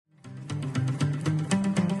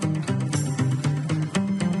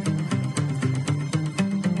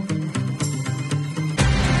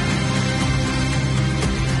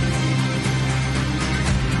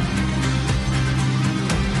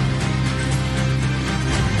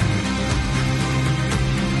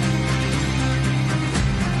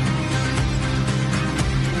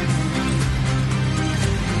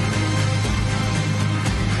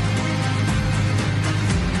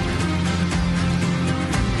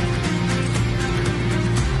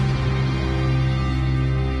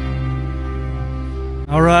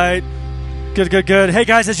All right. Good. Hey,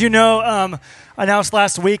 guys, as you know, I announced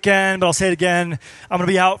last weekend, but I'll say it again. I'm going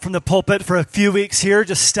to be out from the pulpit for a few weeks here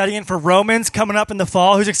just studying for Romans coming up in the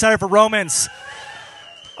fall. Who's excited for Romans?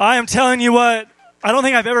 I am telling you what, I don't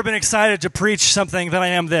think I've ever been excited to preach something than I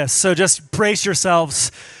am this. So just brace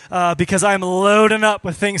yourselves because I'm loading up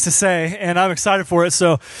with things to say, and I'm excited for it.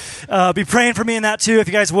 So be praying for me in that too, if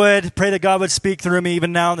you guys would. Pray that God would speak through me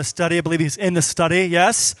even now in the study. I believe he's in the study,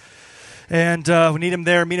 yes? And we need him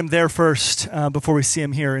there, meet him there first before we see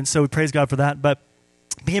him here. And so we praise God for that. But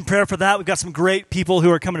be in prayer for that. We've got some great people who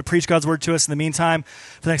are coming to preach God's word to us in the meantime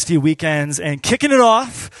for the next few weekends. And kicking it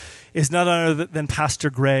off is none other than Pastor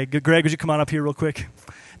Greg. Greg, would you come on up here real quick?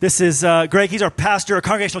 This is Greg. He's our pastor, our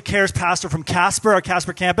congregational cares pastor from Casper, our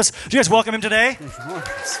Casper campus. Would you guys welcome him today?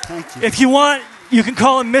 Thank you. If you want, you can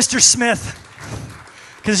call him Mr. Smith.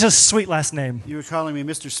 Because it's just a sweet last name. You were calling me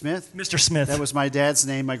Mr. Smith? Mr. Smith. That was my dad's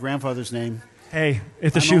name, my grandfather's name. Hey,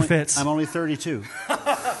 if the shoe fits. I'm only 32.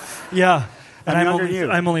 Yeah. And I'm younger than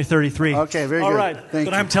you. I'm only 33. Okay, very All good. right. Thank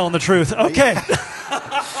you. I'm telling the truth. Okay.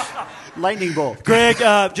 Lightning bolt. Greg,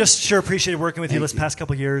 just sure appreciated working with you this past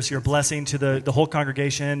couple of years. You're a blessing to the whole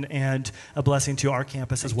congregation and a blessing to our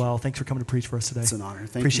campus as well. Thanks for coming to preach for us today. It's an honor.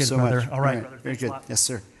 Thank appreciate you so it, brother. much. All right, brother. Very good. Yes,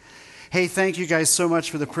 sir. Hey, thank you guys so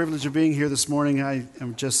much for the privilege of being here this morning. I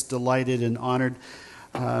am just delighted and honored.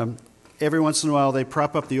 Every once in a while, they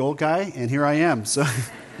prop up the old guy, and here I am. So,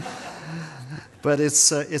 but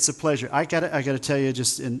it's a pleasure. I gotta tell you,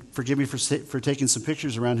 and forgive me for taking some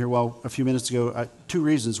pictures around here a few minutes ago. Two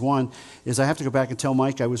reasons. One is I have to go back and tell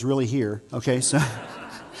Mike I was really here. Okay, so.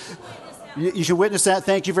 You can witness that.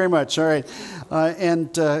 Thank you very much. All right.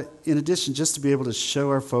 And in addition, just to be able to show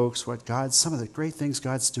our folks some of the great things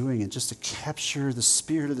God's doing, and just to capture the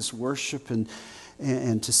spirit of this worship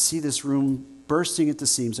and to see this room bursting at the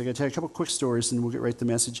seams. I got to tell you a couple quick stories, and we'll get right to the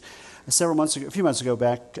message. A few months ago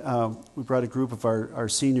back, we brought a group of our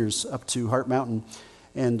seniors up to Heart Mountain,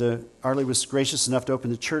 and Arlie was gracious enough to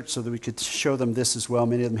open the church so that we could show them this as well.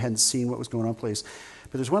 Many of them hadn't seen what was going on in the place.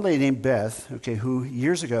 But there's one lady named Beth, who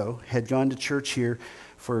years ago had gone to church here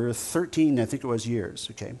for 13, I think it was,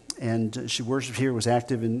 years, And she worshiped here, was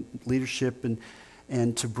active in leadership,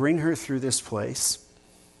 and to bring her through this place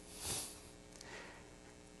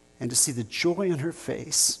and to see the joy on her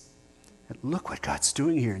face, and look what God's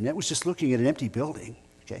doing here. And that was just looking at an empty building,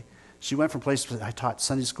 She went from places, I taught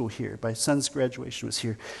Sunday school here. My son's graduation was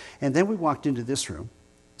here. And then we walked into this room.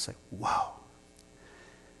 It's like, wow.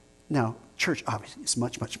 Now, church obviously is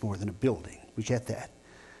much, much more than a building. We get that.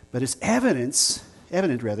 But it's evident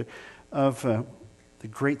of the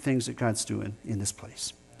great things that God's doing in this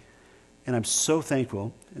place. And I'm so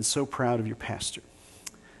thankful and so proud of your pastor.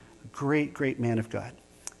 A great, great man of God.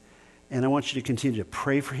 And I want you to continue to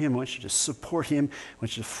pray for him. I want you to support him. I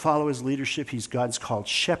want you to follow his leadership. He's God's called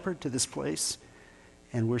shepherd to this place.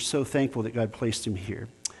 And we're so thankful that God placed him here.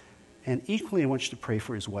 And equally, I want you to pray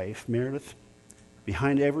for his wife, Meredith.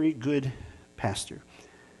 Behind every good pastor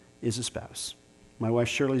is a spouse. My wife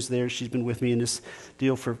Shirley's there. She's been with me in this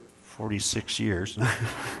deal for 46 years.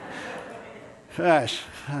 Gosh.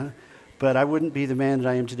 But I wouldn't be the man that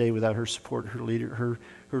I am today without her support, her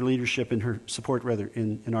leadership, and her support, rather,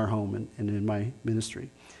 in our home and in my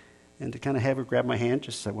ministry. And to kind of have her grab my hand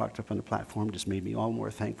just as I walked up on the platform just made me all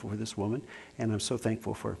more thankful for this woman. And I'm so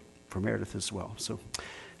thankful for Meredith as well.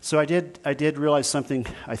 So I did realize something,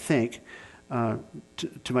 I think,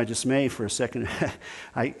 to my dismay for a second.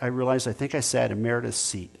 I realized I think I sat in Meredith's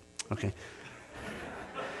seat.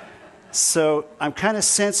 So I'm kind of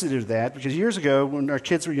sensitive to that because years ago when our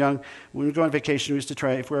kids were young, when we would go on vacation, we used to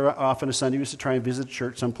try, if we were off on a Sunday, we used to try and visit a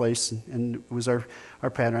church someplace, and it was our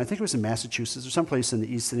pattern. I think it was in Massachusetts or someplace in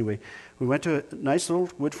the east anyway. We went to a nice little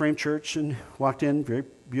wood frame church and walked in, very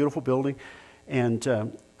beautiful building, and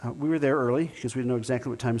we were there early because we didn't know exactly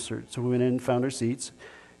what time to start. So we went in and found our seats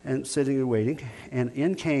and sitting and waiting, and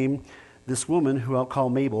in came this woman who I'll call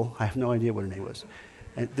Mabel. I have no idea what her name was.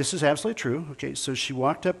 And this is absolutely true. So she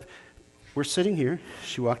walked up. We're sitting here.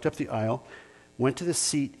 She walked up the aisle, went to the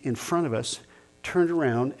seat in front of us, turned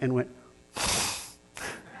around, and went,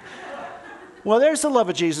 well, there's the love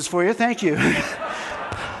of Jesus for you. Thank you.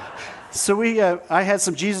 So I had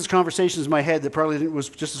some Jesus conversations in my head that probably was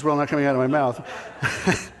just as well not coming out of my mouth.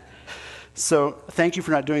 So thank you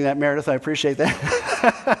for not doing that, Meredith. I appreciate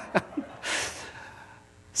that.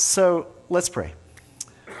 So let's pray.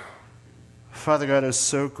 Father God, I'm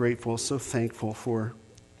so grateful, so thankful for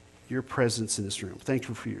your presence in this room. Thank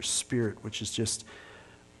you for your spirit, which is just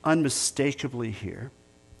unmistakably here.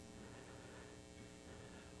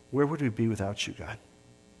 Where would we be without you, God?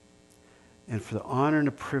 and for the honor and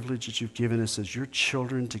the privilege that you've given us as your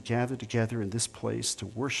children to gather together in this place, to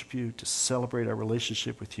worship you, to celebrate our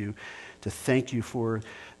relationship with you, to thank you for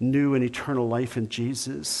new and eternal life in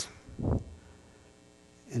Jesus,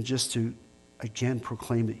 and just to, again,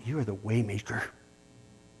 proclaim that you are the waymaker.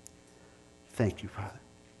 Thank you, Father.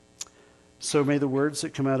 So may the words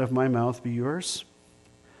that come out of my mouth be yours,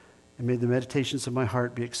 and may the meditations of my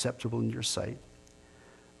heart be acceptable in your sight.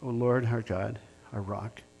 O Lord, our God, our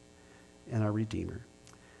rock, and our Redeemer.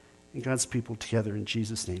 And God's people together in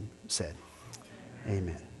Jesus' name said,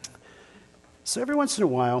 Amen. So every once in a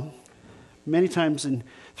while, many times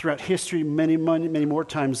throughout history, many more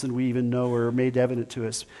times than we even know or are made evident to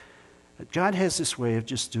us, God has this way of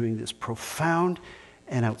just doing this profound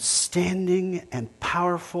and outstanding and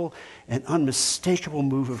powerful and unmistakable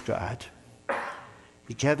move of God.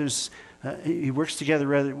 He gathers, he works together,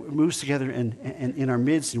 rather moves together and in our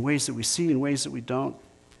midst in ways that we see, in ways that we don't,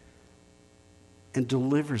 and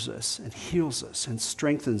delivers us and heals us and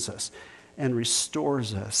strengthens us and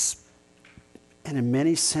restores us, and in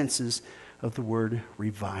many senses of the word,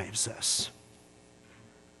 revives us.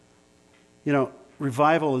 You know,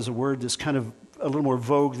 revival is a word that's kind of a little more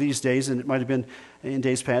vogue these days, and it might have been in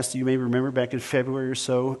days past. You may remember back in February or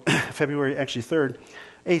so, February actually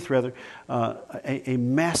 8th rather, a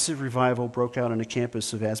massive revival broke out on the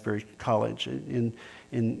campus of Asbury College in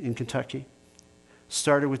Kentucky.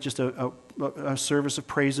 Started with just a service of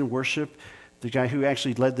praise and worship. The guy who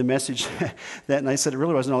actually led the message that night said it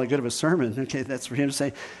really wasn't all that good of a sermon. Okay, that's for him to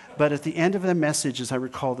say. But at the end of the message, as I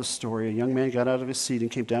recall the story, a young man got out of his seat and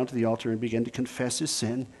came down to the altar and began to confess his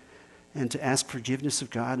sin and to ask forgiveness of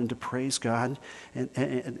God and to praise God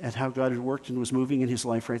and how God had worked and was moving in his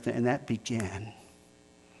life right there. And that began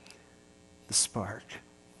the spark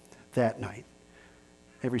that night.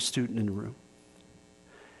 Every student in the room.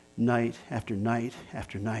 Night after night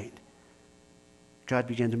after night, God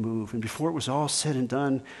began to move. And before it was all said and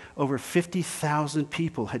done, over 50,000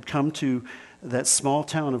 people had come to that small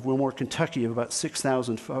town of Wilmore, Kentucky, of about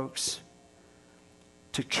 6,000 folks,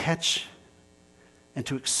 to catch and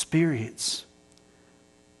to experience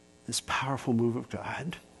this powerful move of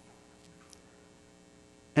God.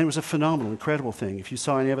 And it was a phenomenal, incredible thing. If you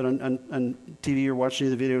saw any of it on TV or watched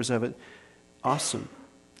any of the videos of it, awesome.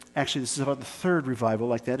 Actually, this is about the third revival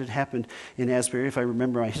like that. It happened in Asbury, if I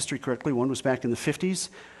remember my history correctly. One was back in the 50s.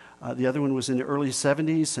 The other one was in the early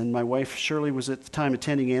 70s. And my wife, Shirley, was at the time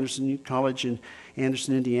attending Anderson College in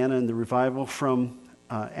Anderson, Indiana. And the revival from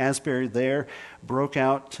Asbury there broke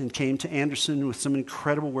out and came to Anderson with some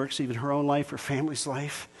incredible works, even her own life, her family's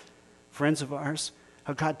life, friends of ours.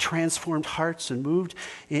 How God transformed hearts and moved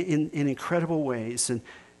in incredible ways. And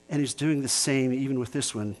he's doing the same even with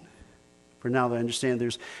this one. For now that I understand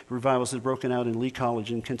there's revivals that have broken out in Lee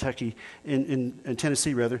College in Kentucky, in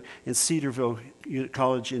Tennessee rather, in Cedarville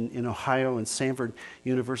College in Ohio, and Samford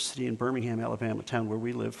University in Birmingham, Alabama, town where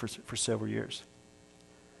we lived for several years.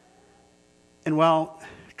 And while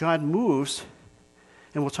God moves,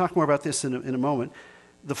 and we'll talk more about this in a moment,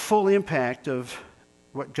 the full impact of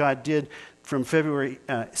what God did from February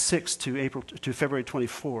 6th to February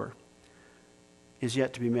 24 is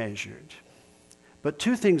yet to be measured. But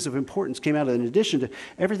two things of importance came out of it, in addition to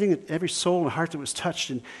everything, every soul and heart that was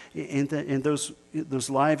touched in those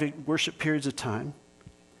live worship periods of time,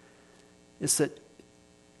 is that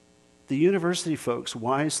the university folks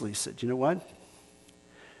wisely said, you know what?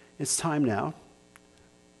 It's time now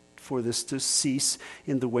for this to cease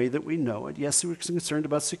in the way that we know it. Yes, they were concerned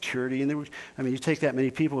about security, and you take that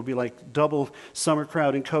many people, it'd be like double summer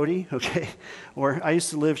crowd in Cody, okay? Or I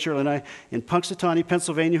used to live, Shirley and I, in Punxsutawney,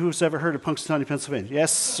 Pennsylvania. Who's ever heard of Punxsutawney, Pennsylvania?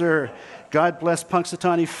 Yes, sir. God bless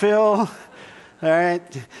Punxsutawney Phil. All right,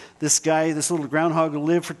 this little groundhog will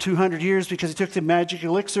live for 200 years because he took the magic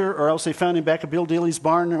elixir, or else they found him back at Bill Daly's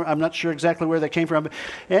barn. I'm not sure exactly where that came from. But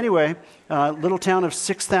anyway, little town of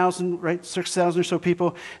 6,000, right, 6,000 or so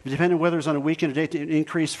people, depending on whether it's on a weekend or day, to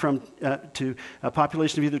increase to a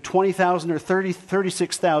population of either 20,000 or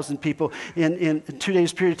 36,000 people in 2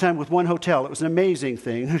 days period of time with one hotel. It was an amazing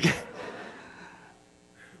thing.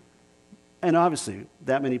 And obviously,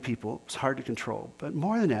 that many people, it's hard to control. But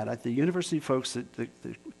more than that, the university folks, the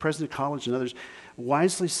president of college and others,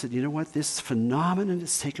 wisely said, you know what, this phenomenon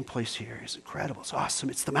that's taking place here is incredible. It's awesome.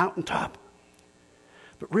 It's the mountaintop.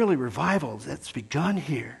 But really, revival that's begun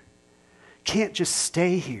here can't just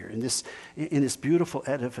stay here in this beautiful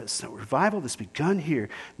edifice. No, revival that's begun here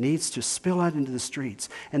needs to spill out into the streets.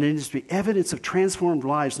 And it needs to be evidence of transformed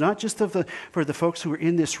lives, not just for the folks who are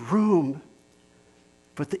in this room,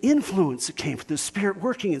 but the influence that came from the Spirit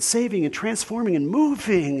working and saving and transforming and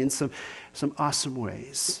moving in some awesome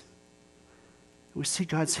ways. We see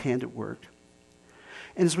God's hand at work.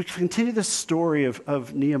 And as we continue the story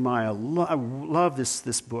of Nehemiah, I love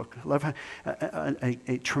this book. I love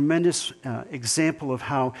a tremendous example of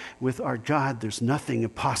how with our God, there's nothing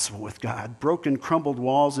impossible with God. Broken, crumbled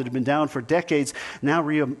walls that have been down for decades. Now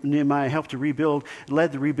Nehemiah helped to rebuild,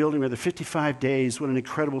 led the rebuilding over 55 days. What an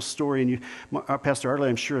incredible story. And Pastor Arley,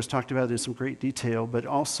 I'm sure, has talked about it in some great detail. But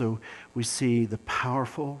also we see the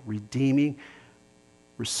powerful, redeeming,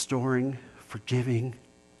 restoring, forgiving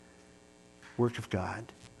work of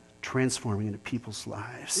God, transforming into people's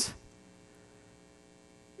lives.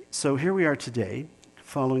 So here we are today,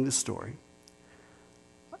 following the story.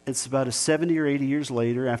 It's about 70 or 80 years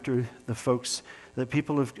later after the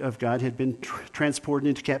people of God had been transported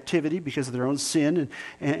into captivity because of their own sin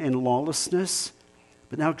and lawlessness.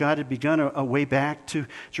 But now God had begun a way back to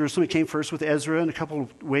Jerusalem. He came first with Ezra and a couple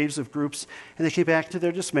of waves of groups, and they came back to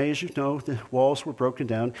their dismay. As you know, the walls were broken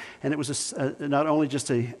down, and it was not only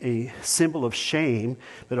just a symbol of shame,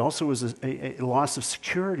 but also was a loss of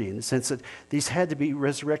security in the sense that these had to be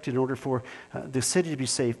resurrected in order for the city to be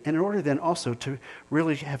safe, and in order then also to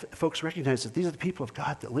really have folks recognize that these are the people of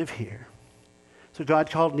God that live here. So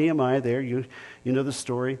God called Nehemiah there. You know the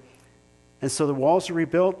story. And so the walls are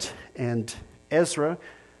rebuilt, and Ezra,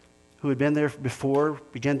 who had been there before,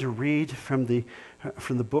 began to read from the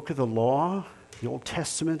book of the law, the Old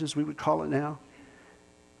Testament as we would call it now.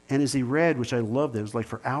 And as he read, which I loved, it was like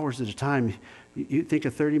for hours at a time. You think a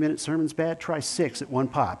 30-minute sermon's bad? Try 6 at one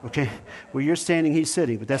pop, okay? Well, you're standing, he's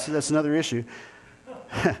sitting, but that's another issue.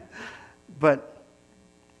 But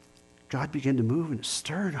God began to move and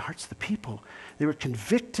stir in the hearts of the people. They were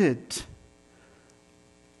convicted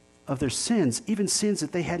of their sins, even sins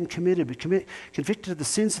that they hadn't committed, but convicted of the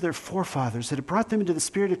sins of their forefathers that had brought them into the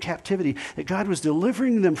spirit of captivity that God was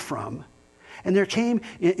delivering them from. And there came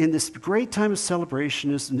in this great time of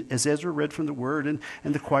celebration, as Ezra read from the Word, and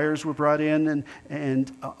the choirs were brought in,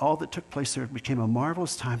 and all that took place there became a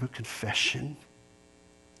marvelous time of confession.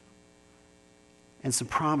 And some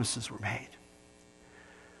promises were made.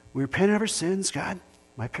 We repent of our sins, God.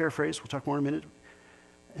 My paraphrase, we'll talk more in a minute.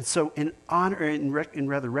 And so in honor, in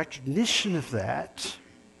rather recognition of that,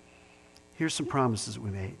 here's some promises that we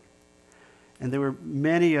made. And there were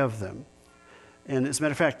many of them. And as a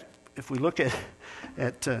matter of fact, if we look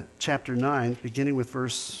at chapter 9, beginning with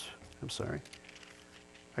verse, I'm sorry.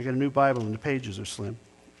 I got a new Bible and the pages are slim.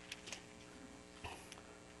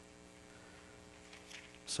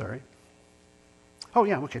 Sorry. Oh,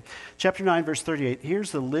 yeah, okay. Chapter 9, verse 38.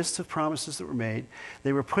 Here's the list of promises that were made.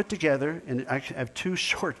 They were put together, and I have 2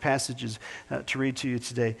 short passages to read to you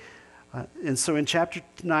today. And so in chapter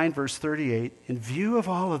 9, verse 38, in view of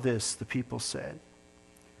all of this, the people said,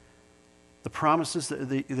 the promises,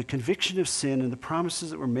 the conviction of sin and the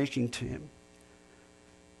promises that we're making to him,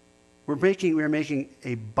 we're making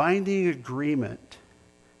a binding agreement,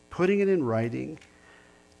 putting it in writing,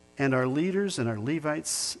 and our leaders and our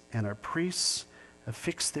Levites and our priests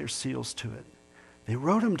affixed their seals to it. They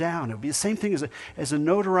wrote them down. It would be the same thing as a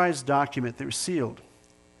notarized document. They were sealed.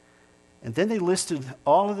 And then they listed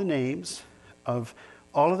all of the names of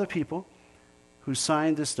all of the people who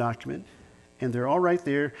signed this document, and they're all right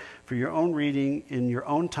there for your own reading in your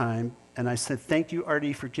own time. And I said, thank you,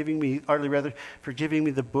 Artie, for giving me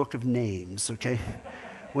the book of names, okay?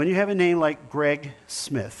 When you have a name like Greg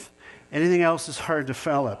Smith, anything else is hard to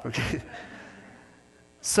foul up, okay?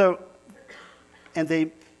 So, and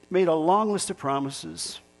they made a long list of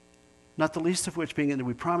promises, not the least of which being that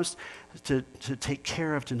we promised to take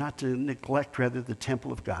care of, not to neglect, rather, the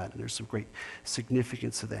temple of God. And there's some great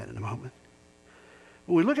significance of that in a moment.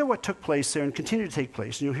 When we look at what took place there and continue to take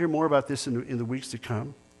place, and you'll hear more about this in the weeks to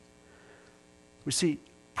come, we see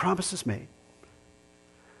promises made.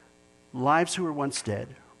 Lives who were once dead,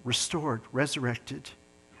 restored, resurrected,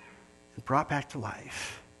 and brought back to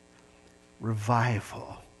life.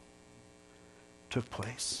 Revival took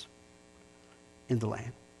place in the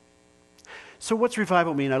land. So what's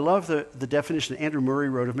revival mean? I love the definition that Andrew Murray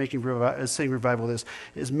wrote of saying revival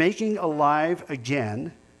is making alive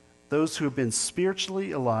again those who have been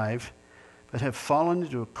spiritually alive but have fallen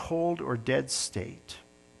into a cold or dead state.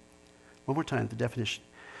 One more time, the definition.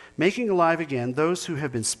 Making alive again those who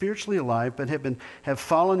have been spiritually alive but have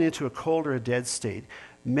fallen into a cold or a dead state.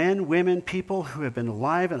 Men, women, people who have been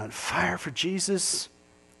alive and on fire for Jesus,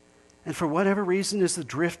 and for whatever reason, as the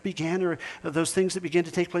drift began, or those things that begin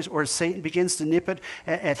to take place, or as Satan begins to nip it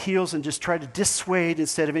at heels and just try to dissuade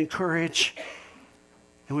instead of encourage,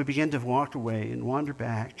 and we begin to walk away and wander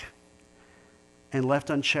back, and left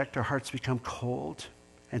unchecked, our hearts become cold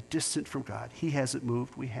and distant from God. He hasn't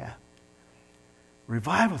moved, we have.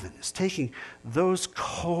 Revival then is taking those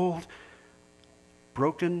cold,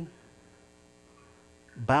 broken,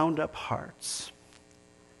 bound up hearts.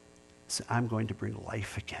 Said, I'm going to bring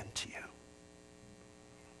life again to you.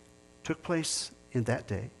 Took place in that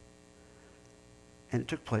day, and it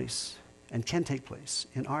took place and can take place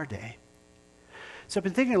in our day. So I've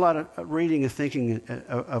been thinking a lot of reading and thinking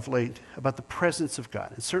of late about the presence of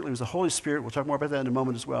God. And certainly it was the Holy Spirit. We'll talk more about that in a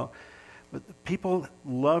moment as well. But people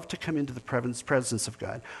love to come into the presence of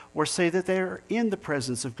God or say that they're in the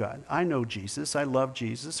presence of God. I know Jesus. I love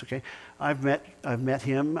Jesus. Okay, I've met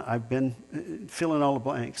him. I've been fill in all the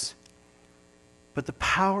blanks. But the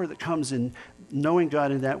power that comes in knowing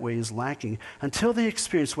God in that way is lacking until they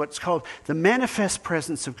experience what's called the manifest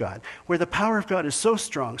presence of God, where the power of God is so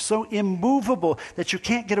strong, so immovable that you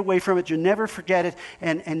can't get away from it, you never forget it,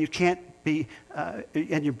 and you can't be,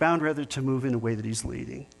 and you're bound rather to move in a way that he's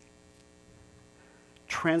leading.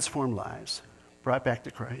 Transformed lives, brought back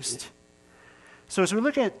to Christ. So as we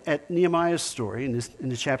look at Nehemiah's story in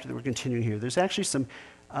the chapter that we're continuing here, there's actually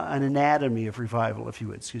an anatomy of revival, if you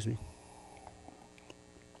would, excuse me.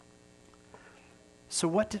 So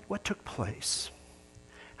what took place?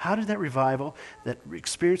 How did that revival, that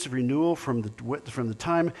experience of renewal from the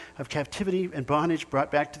time of captivity and bondage brought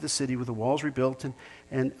back to the city with the walls rebuilt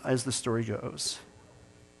and as the story goes?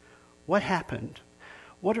 What happened?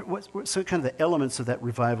 What some kind of the elements of that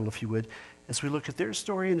revival, if you would, as we look at their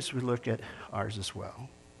story and as we look at ours as well?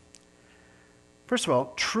 First of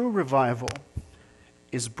all, true revival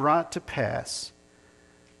is brought to pass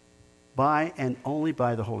by and only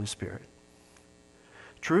by the Holy Spirit.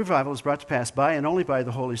 True revival is brought to pass by and only by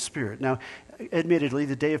the Holy Spirit. Now, admittedly,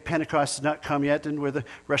 the day of Pentecost has not come yet, and with the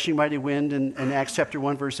rushing mighty wind in Acts chapter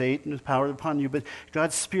 1, verse 8, and the power upon you, but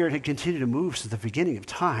God's Spirit had continued to move since the beginning of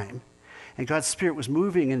time. And God's Spirit was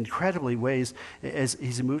moving in incredibly ways as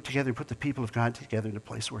He's moved together and put the people of God together in a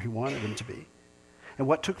place where He wanted them to be. And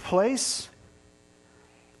what took place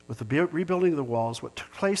with the rebuilding of the walls, what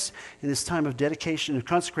took place in this time of dedication and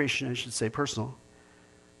consecration, I should say, personal,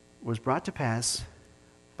 was brought to pass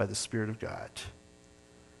by the Spirit of God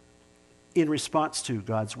in response to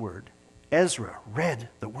God's Word. Ezra read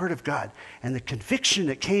the Word of God, and the conviction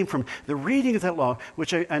that came from the reading of that law,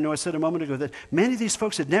 which I know I said a moment ago that many of these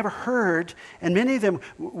folks had never heard, and many of them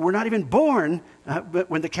were not even born but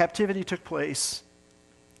when the captivity took place.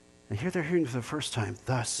 And here they're hearing for the first time,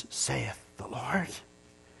 "Thus saith the Lord."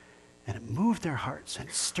 And it moved their hearts, and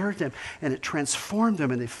it stirred them, and it transformed them,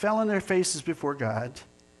 and they fell on their faces before God,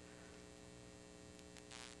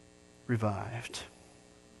 revived.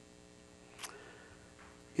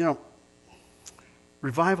 You know,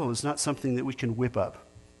 revival is not something that we can whip up,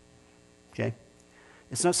 okay?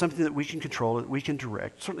 It's not something that we can control, that we can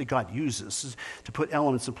direct. Certainly God uses to put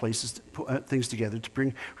elements in places, to put things together to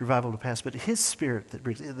bring revival to pass. But His Spirit that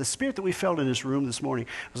brings, the Spirit that we felt in this room this morning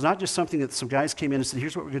was not just something that some guys came in and said,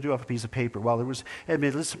 here's what we're going to do off a piece of paper. While there was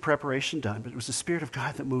admittedly some preparation done, but it was the Spirit of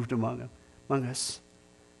God that moved among us.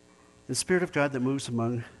 And the Spirit of God that moves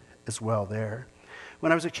among as well there.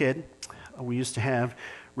 When I was a kid, we used to have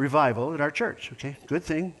revival at our church, okay? Good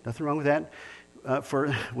thing, nothing wrong with that.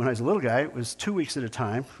 For when I was a little guy, it was 2 weeks at a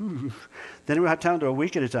time. Then it went down to a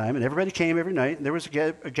week at a time, and everybody came every night, and there was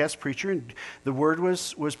a guest preacher, and the word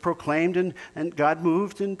was proclaimed, and God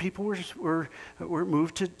moved, and people were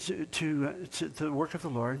moved to the work of the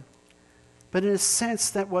Lord. But in a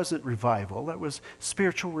sense, that wasn't revival. That was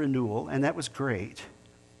spiritual renewal, and that was great.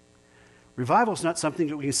 Revival is not something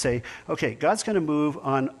that we can say, okay, God's going to move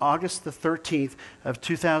on August the 13th of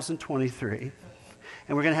 2023.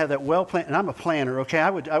 And we're going to have that well-planned, and I'm a planner, okay? I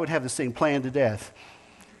would have this thing planned to death.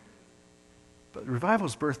 But revival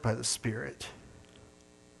is birthed by the Spirit.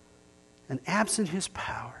 And absent His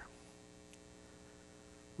power,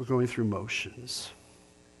 we're going through motions.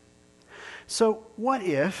 So what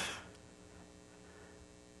if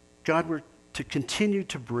God were to continue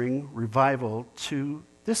to bring revival to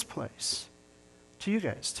this place, to you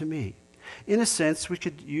guys, to me? In a sense, we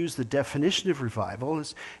could use the definition of revival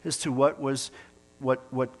as to what was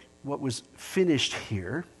finished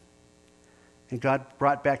here, and God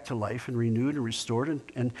brought back to life and renewed and restored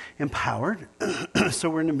and empowered.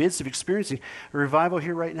 So we're in the midst of experiencing a revival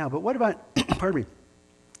here right now. But what about, pardon me,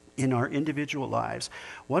 in our individual lives?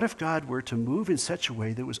 What if God were to move in such a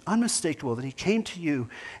way that was unmistakable, that He came to you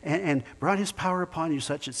and brought His power upon you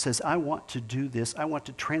such it says, I want to do this, I want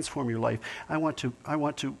to transform your life, I want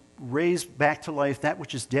to raise back to life that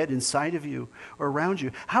which is dead inside of you or around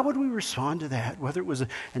you? How would we respond to that? Whether it was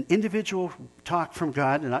an individual talk from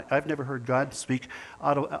God, and I've never heard God speak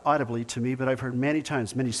audibly to me, but I've heard many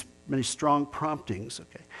times, many strong promptings.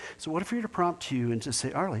 Okay, so what if we were to prompt you and to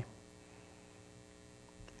say, Arlie,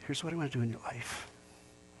 here's what I want to do in your life.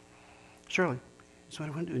 Shirley, here's what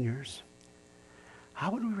I want to do in yours. how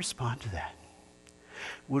would we respond to that?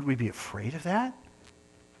 Would we be afraid of that?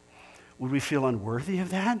 Would we feel unworthy of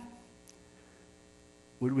that?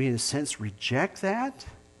 Would we, in a sense, reject that?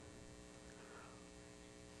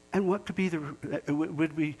 And what could be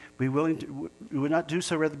would we be willing to, we would not do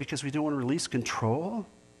so rather because we don't want to release control?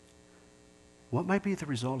 What might be the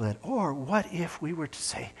result of that? Or what if we were to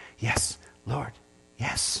say, yes, Lord,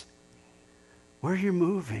 yes. Where you're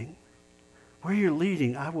moving, where you're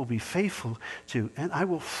leading, I will be faithful to, and I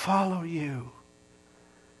will follow you.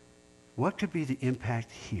 What could be the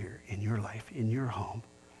impact here in your life, in your home,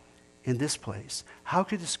 in this place? How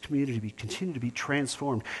could this community continue to be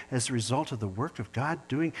transformed as a result of the work of God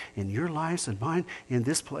doing in your lives and mine in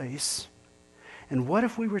this place? And what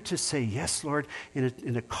if we were to say, yes, Lord,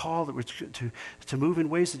 in a call that we're to move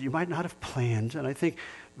in ways that you might not have planned? And I think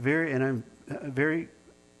rightly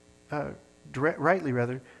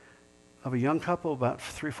of a young couple about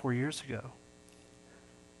 3 or 4 years ago.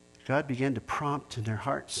 God began to prompt in their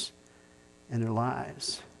hearts and their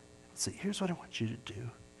lives. Say, here's what I want you to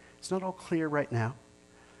do. It's not all clear right now.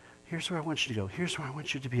 Here's where I want you to go. Here's where I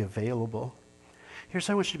want you to be available. Here's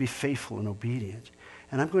how I want you to be faithful and obedient.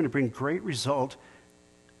 And I'm going to bring great result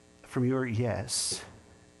from your yes.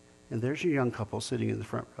 And there's your young couple sitting in the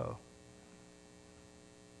front row.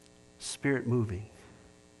 Spirit moving.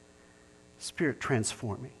 Spirit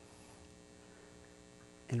transforming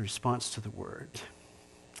in response to the word.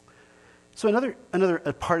 So another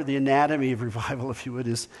part of the anatomy of revival, if you would,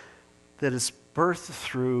 is that it's birthed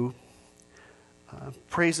through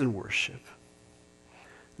praise and worship.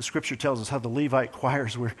 The scripture tells us how the Levite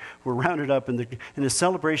choirs were rounded up, and the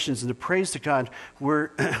celebrations and the praise to God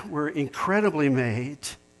were incredibly made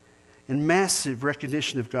in massive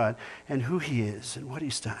recognition of God and who he is and what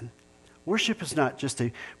he's done. Worship is not just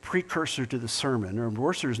a precursor to the sermon, or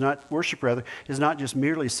worship is not just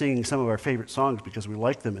merely singing some of our favorite songs because we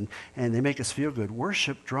like them and they make us feel good.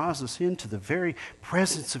 Worship draws us into the very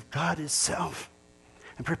presence of God itself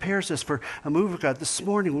and prepares us for a move of God. This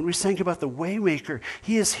morning when we sang about the Waymaker,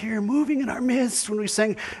 he is here moving in our midst. When we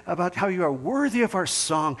sang about how you are worthy of our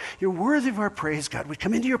song, you're worthy of our praise, God. We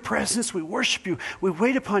come into your presence, we worship you, we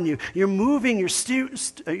wait upon you. You're moving,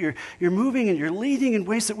 you're moving and you're leading in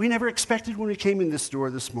ways that we never expected when we came in this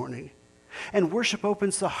door this morning. And worship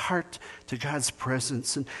opens the heart to God's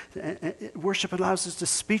presence. And worship allows us to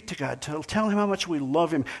speak to God, to tell him how much we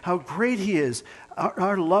love him, how great he is,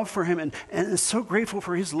 our love for him, and so grateful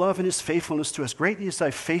for his love and his faithfulness to us. Great is thy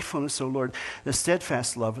faithfulness, O Lord. The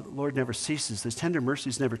steadfast love of the Lord never ceases. His tender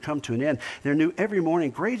mercies never come to an end. They're new every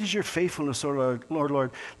morning. Great is your faithfulness, O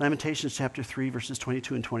Lord. Lamentations chapter 3, verses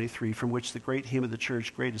 22 and 23, from which the great hymn of the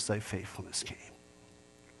church, great is thy faithfulness, came.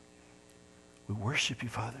 We worship you,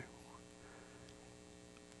 Father.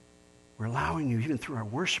 We're allowing you, even through our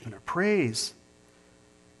worship and our praise,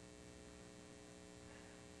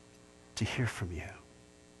 to hear from you.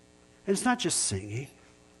 And it's not just singing,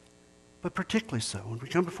 but particularly so when we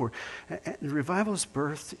come before. And revival is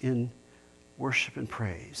birthed in worship and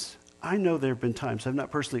praise. I know there have been times, I've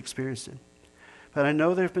not personally experienced it, but I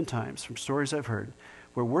know there have been times from stories I've heard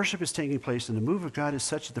where worship is taking place and the move of God is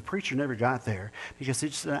such that the preacher never got there because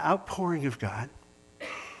it's an outpouring of God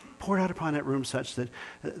poured out upon that room such that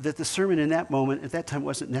the sermon in that moment, at that time,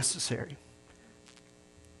 wasn't necessary.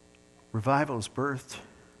 Revival is birthed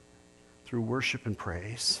through worship and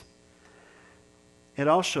praise. It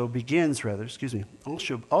also begins,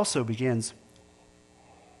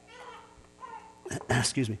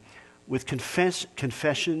 with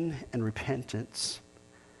confession and repentance.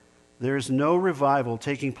 There is no revival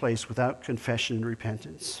taking place without confession and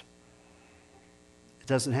repentance. It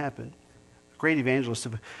doesn't happen. Great evangelist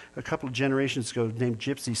of a couple of generations ago named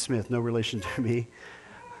Gypsy Smith, no relation to me,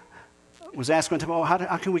 was asked one time,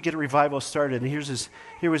 how can we get a revival started? And here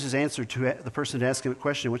was his answer to the person who asked him a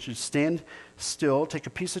question. I want you to stand still, take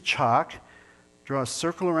a piece of chalk, draw a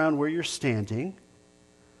circle around where you're standing,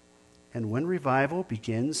 and when revival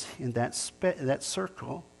begins in that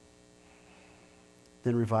circle,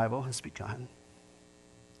 then revival has begun.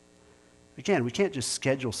 Again, we can't just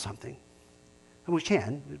schedule something. And we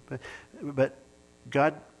can, but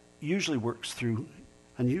God usually works through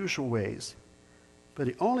unusual ways. But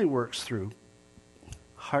he only works through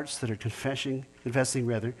hearts that are confessing,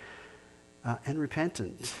 and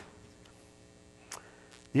repentant.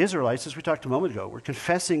 The Israelites, as we talked a moment ago, were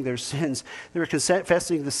confessing their sins. They were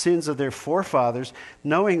confessing the sins of their forefathers,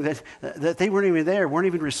 knowing that they weren't even there, weren't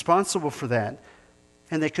even responsible for that.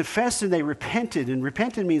 And they confessed and they repented. And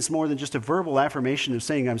repentant means more than just a verbal affirmation of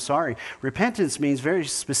saying, I'm sorry. Repentance means very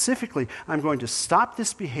specifically, I'm going to stop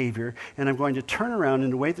this behavior and I'm going to turn around in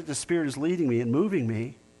the way that the Spirit is leading me and moving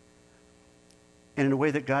me and in a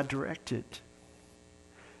way that God directed.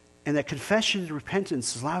 And that confession and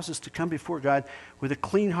repentance allows us to come before God with a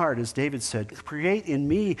clean heart, as David said. Create in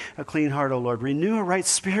me a clean heart, O Lord. Renew a right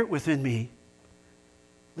spirit within me.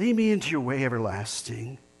 Lead me into your way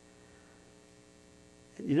everlasting.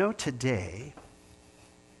 You know, today,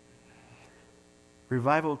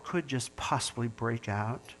 revival could just possibly break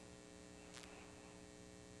out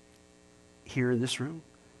here in this room,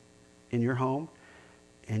 in your home,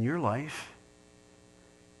 in your life.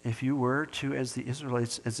 If you were to, as the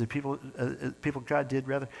Israelites, as the people God did,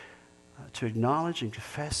 rather, to acknowledge and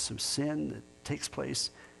confess some sin that takes place,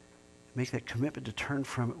 make that commitment to turn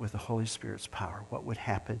from it with the Holy Spirit's power, what would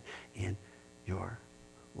happen in your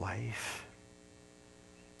life?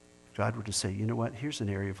 If God were to say, you know what, here's an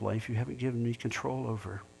area of life you haven't given me control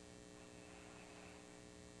over.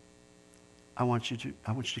 I want you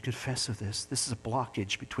to confess of this. This is a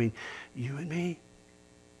blockage between you and me.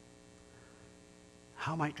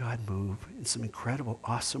 How might God move in some incredible,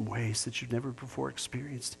 awesome ways that you've never before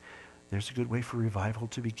experienced? There's a good way for revival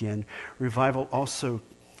to begin. Revival also,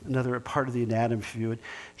 another part of the anatomy, if you would,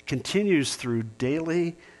 continues through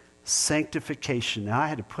daily sanctification. Now, I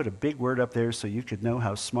had to put a big word up there so you could know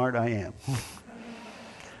how smart I am.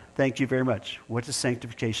 Thank you very much. What does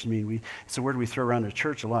sanctification mean? It's a word we throw around in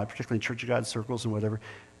church a lot, particularly in Church of God circles and whatever.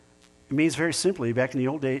 It means very simply, back in the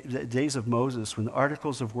old days of Moses, when the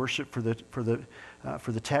articles of worship for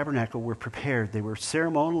the tabernacle were prepared, they were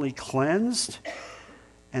ceremonially cleansed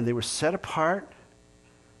and they were set apart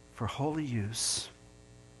for holy use.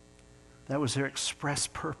 That was their express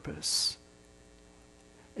purpose.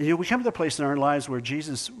 And, you know, we come to the place in our lives where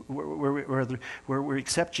where we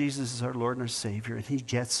accept Jesus as our Lord and our Savior, and He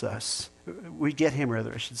gets us. We get Him,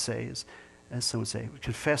 rather, I should say, as some would say. We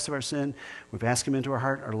confess of our sin. We've asked Him into our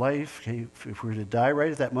heart, our life. Okay, if we were to die right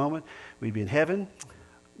at that moment, we'd be in heaven,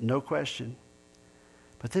 no question.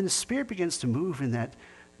 But then the Spirit begins to move in that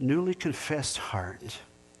newly confessed heart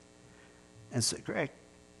and say, Greg,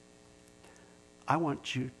 I want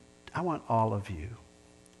all of you.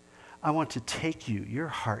 I want to take you, your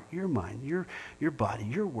heart, your mind, your body,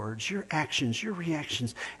 your words, your actions, your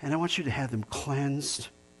reactions, and I want you to have them cleansed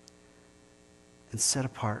and set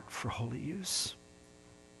apart for holy use.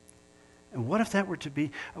 And what if that were to be,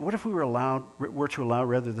 what if we were to allow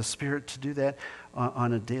rather the Spirit to do that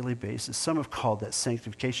on a daily basis? Some have called that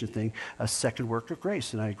sanctification thing a second work of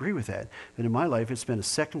grace, and I agree with that. But in my life, it's been a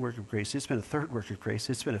second work of grace, it's been a third work of grace,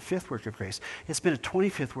 it's been a fifth work of grace, it's been a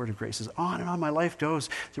 25th work of grace. As on and on my life goes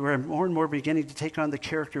to where I'm more and more beginning to take on the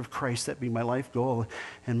character of Christ. That be my life goal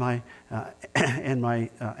and my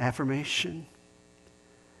affirmation.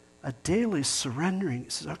 A daily surrendering.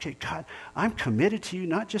 It says, okay, God, I'm committed to you,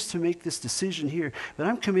 not just to make this decision here, but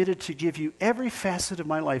I'm committed to give you every facet of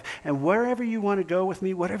my life. And wherever you want to go with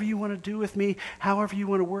me, whatever you want to do with me, however you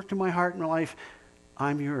want to work in my heart and my life,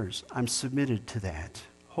 I'm yours. I'm submitted to that.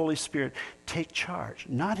 Holy Spirit, take charge.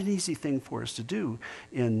 Not an easy thing for us to do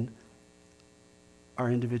in our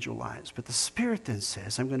individual lives. But the Spirit then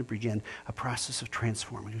says, I'm going to begin a process of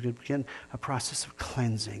transforming. I'm going to begin a process of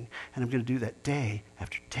cleansing. And I'm going to do that day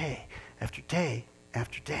after day after day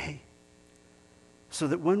after day. So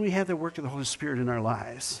that when we have the work of the Holy Spirit in our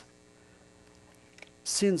lives,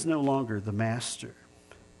 sin's no longer the master.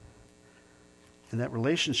 And that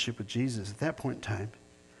relationship with Jesus at that point in time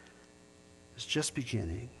is just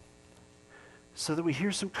beginning. So that we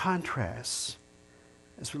hear some contrasts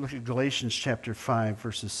as we look at Galatians chapter 5,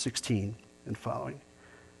 verses 16 and following.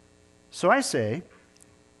 So I say,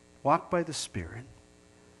 walk by the Spirit.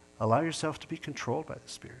 Allow yourself to be controlled by the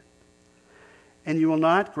Spirit. And you will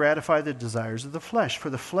not gratify the desires of the flesh.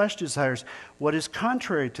 For the flesh desires what is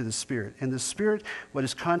contrary to the Spirit, and the Spirit what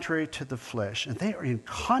is contrary to the flesh. And they are in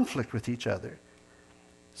conflict with each other,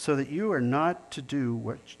 so that you are not to do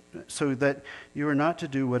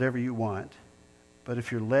whatever you want. But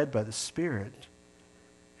if you're led by the Spirit,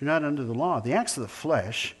 you're not under the law. The acts of the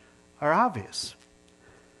flesh are obvious.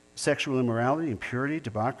 Sexual immorality, impurity,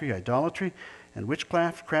 debauchery, idolatry, and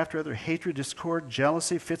witchcraft, hatred, discord,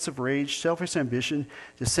 jealousy, fits of rage, selfish ambition,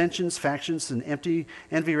 dissensions, factions, and envy,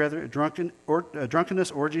 drunkenness,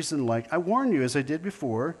 orgies, and the like. I warn you, as I did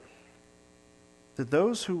before, that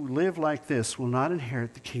those who live like this will not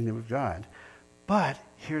inherit the kingdom of God. But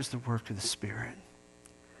here's the work of the Spirit.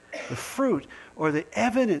 The fruit, or the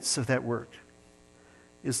evidence of that work,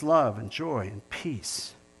 is love and joy and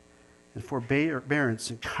peace and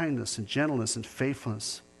forbearance and kindness and gentleness and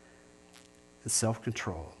faithfulness and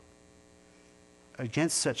self-control.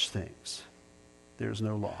 Against such things there is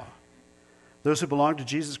no law. Those who belong to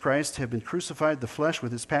Jesus Christ have been crucified the flesh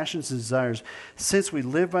with its passions and desires. Since we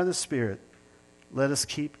live by the Spirit, let us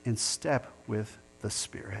keep in step with the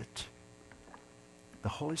Spirit. The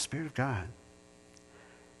Holy Spirit of God.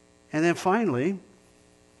 And then finally,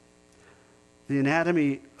 the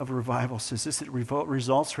anatomy of revival says this: it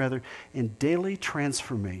results rather in daily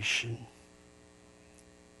transformation.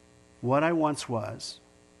 What I once was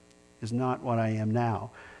is not what I am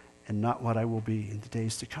now, and not what I will be in the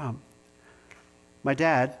days to come. My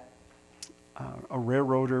dad, a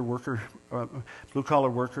railroader worker, blue-collar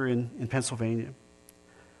worker in Pennsylvania,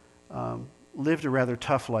 lived a rather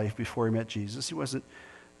tough life before he met Jesus. He wasn't,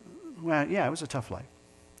 well, yeah, it was a tough life.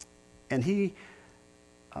 And he,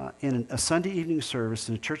 in a Sunday evening service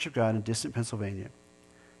in the Church of God in distant Pennsylvania,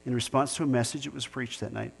 in response to a message that was preached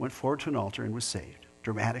that night, went forward to an altar and was saved,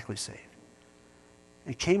 dramatically saved.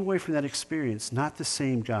 And came away from that experience not the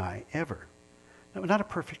same guy ever. No, not a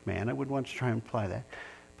perfect man. I wouldn't want to try and imply that.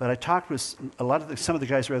 But I talked with some of the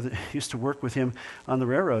guys who used to work with him on the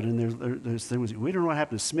railroad, and there was, we don't know what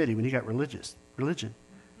happened to Smitty when he got religion.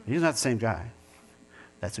 He's not the same guy.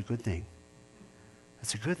 That's a good thing.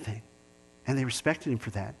 That's a good thing. And they respected him for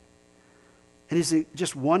that. And he's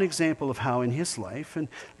just one example of how in his life, and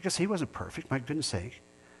I guess he wasn't perfect, my goodness sake,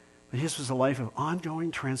 but his was a life of ongoing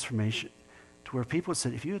transformation to where people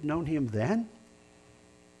said, if you had known him then,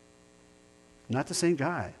 not the same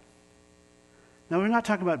guy. Now, we're not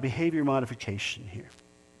talking about behavior modification here.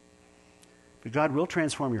 But God will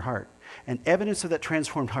transform your heart. And evidence of that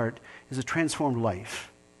transformed heart is a transformed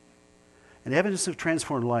life. And evidence of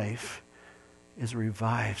transformed life is a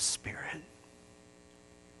revived spirit.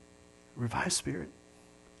 A revived spirit.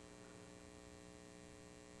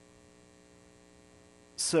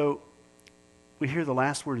 So, we hear the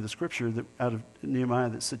last word of the scripture out of Nehemiah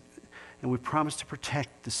that said, and we promise to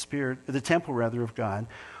protect the temple rather of God.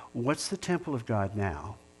 What's the temple of God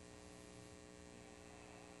now?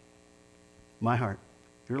 My heart,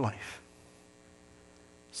 your life.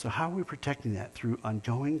 So how are we protecting that? Through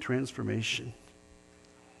ongoing transformation.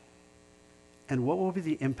 And what will be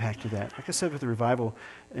the impact of that? Like I said with the revival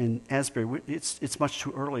in Asbury, it's much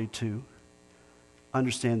too early to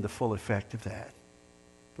understand the full effect of that.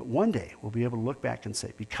 But one day we'll be able to look back and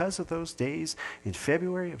say, because of those days in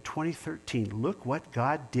February of 2013, look what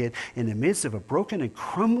God did in the midst of a broken and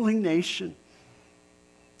crumbling nation.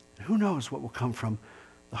 Who knows what will come from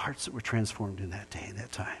the hearts that were transformed in that day and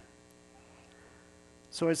that time.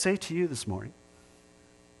 So I'd say to you this morning,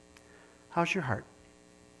 how's your heart?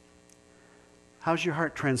 How's your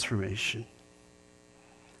heart transformation?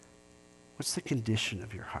 What's the condition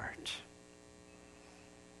of your heart?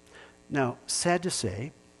 Now, sad to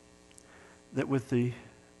say that with the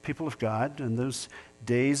people of God and those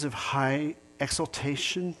days of high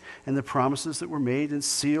exaltation and the promises that were made and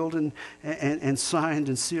sealed and signed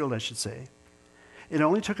and sealed, I should say, it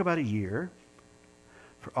only took about a year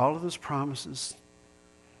for all of those promises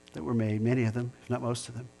that were made, many of them, if not most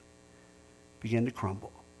of them, began to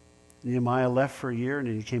crumble. Nehemiah left for a year, and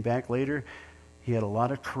then he came back later. He had a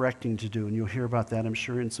lot of correcting to do, and you'll hear about that, I'm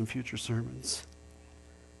sure, in some future sermons.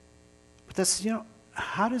 But that's,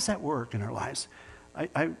 how does that work in our lives?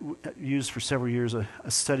 I used for several years a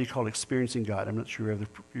study called Experiencing God. I'm not sure whether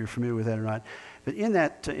you're familiar with that or not. But in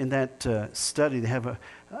that study, they have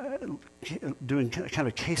doing kind of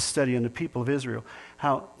a case study on the people of Israel,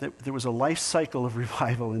 how there was a life cycle of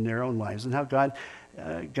revival in their own lives, and how God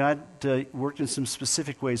worked in some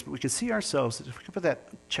specific ways. But we can see ourselves, if we could put that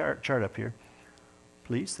chart up here,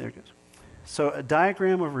 please. There it goes. So a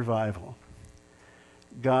diagram of revival.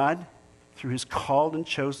 God, through his called and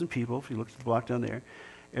chosen people, if you look at the block down there,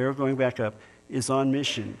 arrow going back up, is on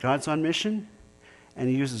mission. God's on mission, and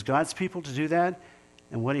he uses God's people to do that.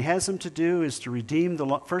 And what he has them to do is to redeem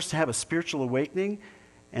first to have a spiritual awakening,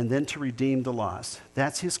 and then to redeem the lost.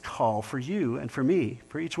 That's his call for you and for me,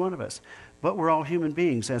 for each one of us. But we're all human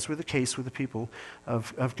beings, as were the case with the people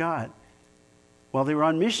of God. While they were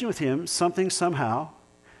on mission with him, something somehow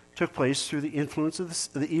took place through the influence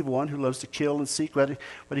of the evil one who loves to kill and seek what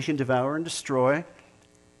he can devour and destroy.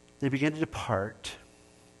 They began to depart.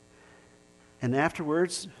 And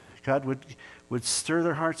afterwards, God would stir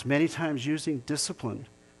their hearts many times using discipline.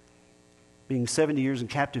 Being 70 years in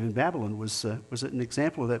captive in Babylon was an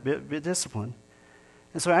example of that bit discipline.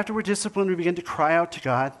 And so after we're disciplined, we begin to cry out to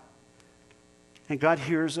God. And God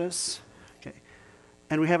hears us. Okay.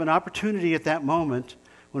 And we have an opportunity at that moment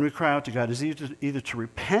when we cry out to God is either to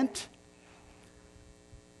repent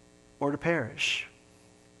or to perish.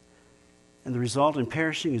 And the result in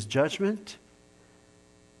perishing is judgment.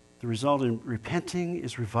 The result in repenting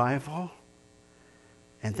is revival.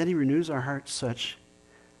 And then he renews our hearts such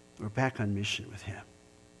that we're back on mission with him.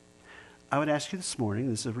 I would ask you this morning,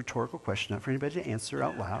 this is a rhetorical question, not for anybody to answer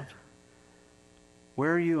out loud.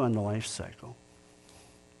 Where are you on the life cycle?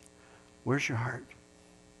 Where's your heart?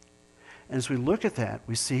 And as we look at that,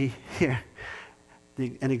 we see here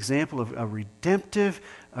an example of a redemptive,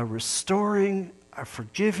 a restoring, a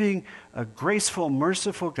forgiving, a graceful,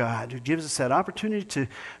 merciful God who gives us that opportunity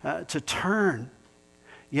to turn.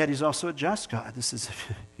 Yet he's also a just God. This is,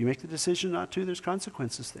 if you make the decision not to, there's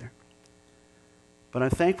consequences there. But I'm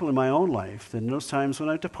thankful in my own life that in those times when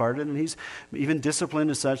I've departed, and he's even disciplined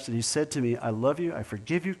as such that he said to me, I love you, I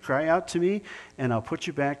forgive you, cry out to me, and I'll put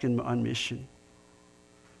you back on mission.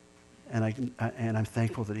 And I'm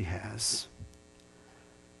thankful that he has.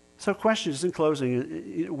 So questions in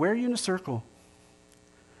closing. Where are you in a circle?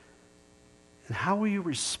 And how will you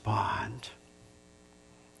respond?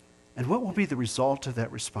 And what will be the result of that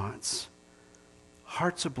response?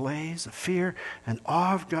 Hearts ablaze, a fear and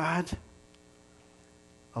awe of God,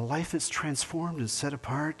 a life that's transformed and set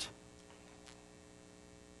apart,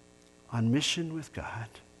 on mission with God.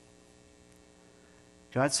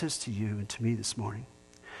 God says to you and to me this morning,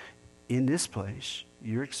 in this place,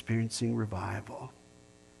 you're experiencing revival.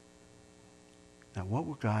 Now, what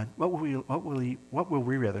will we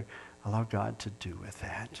allow God to do with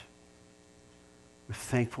that? We're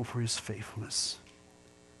thankful for his faithfulness.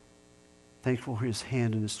 Thankful for his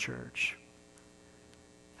hand in his church.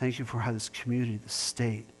 Thank you for how this community, the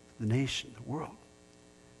state, the nation, the world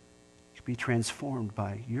can be transformed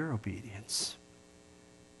by your obedience.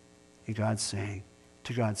 And God saying,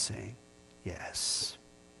 yes.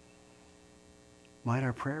 Might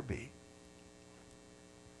our prayer be,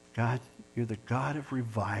 God, you're the God of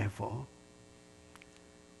revival.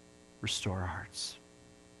 Restore our hearts.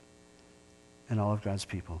 And all of God's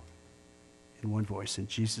people, in one voice, in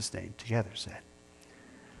Jesus' name, together said,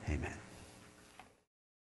 amen.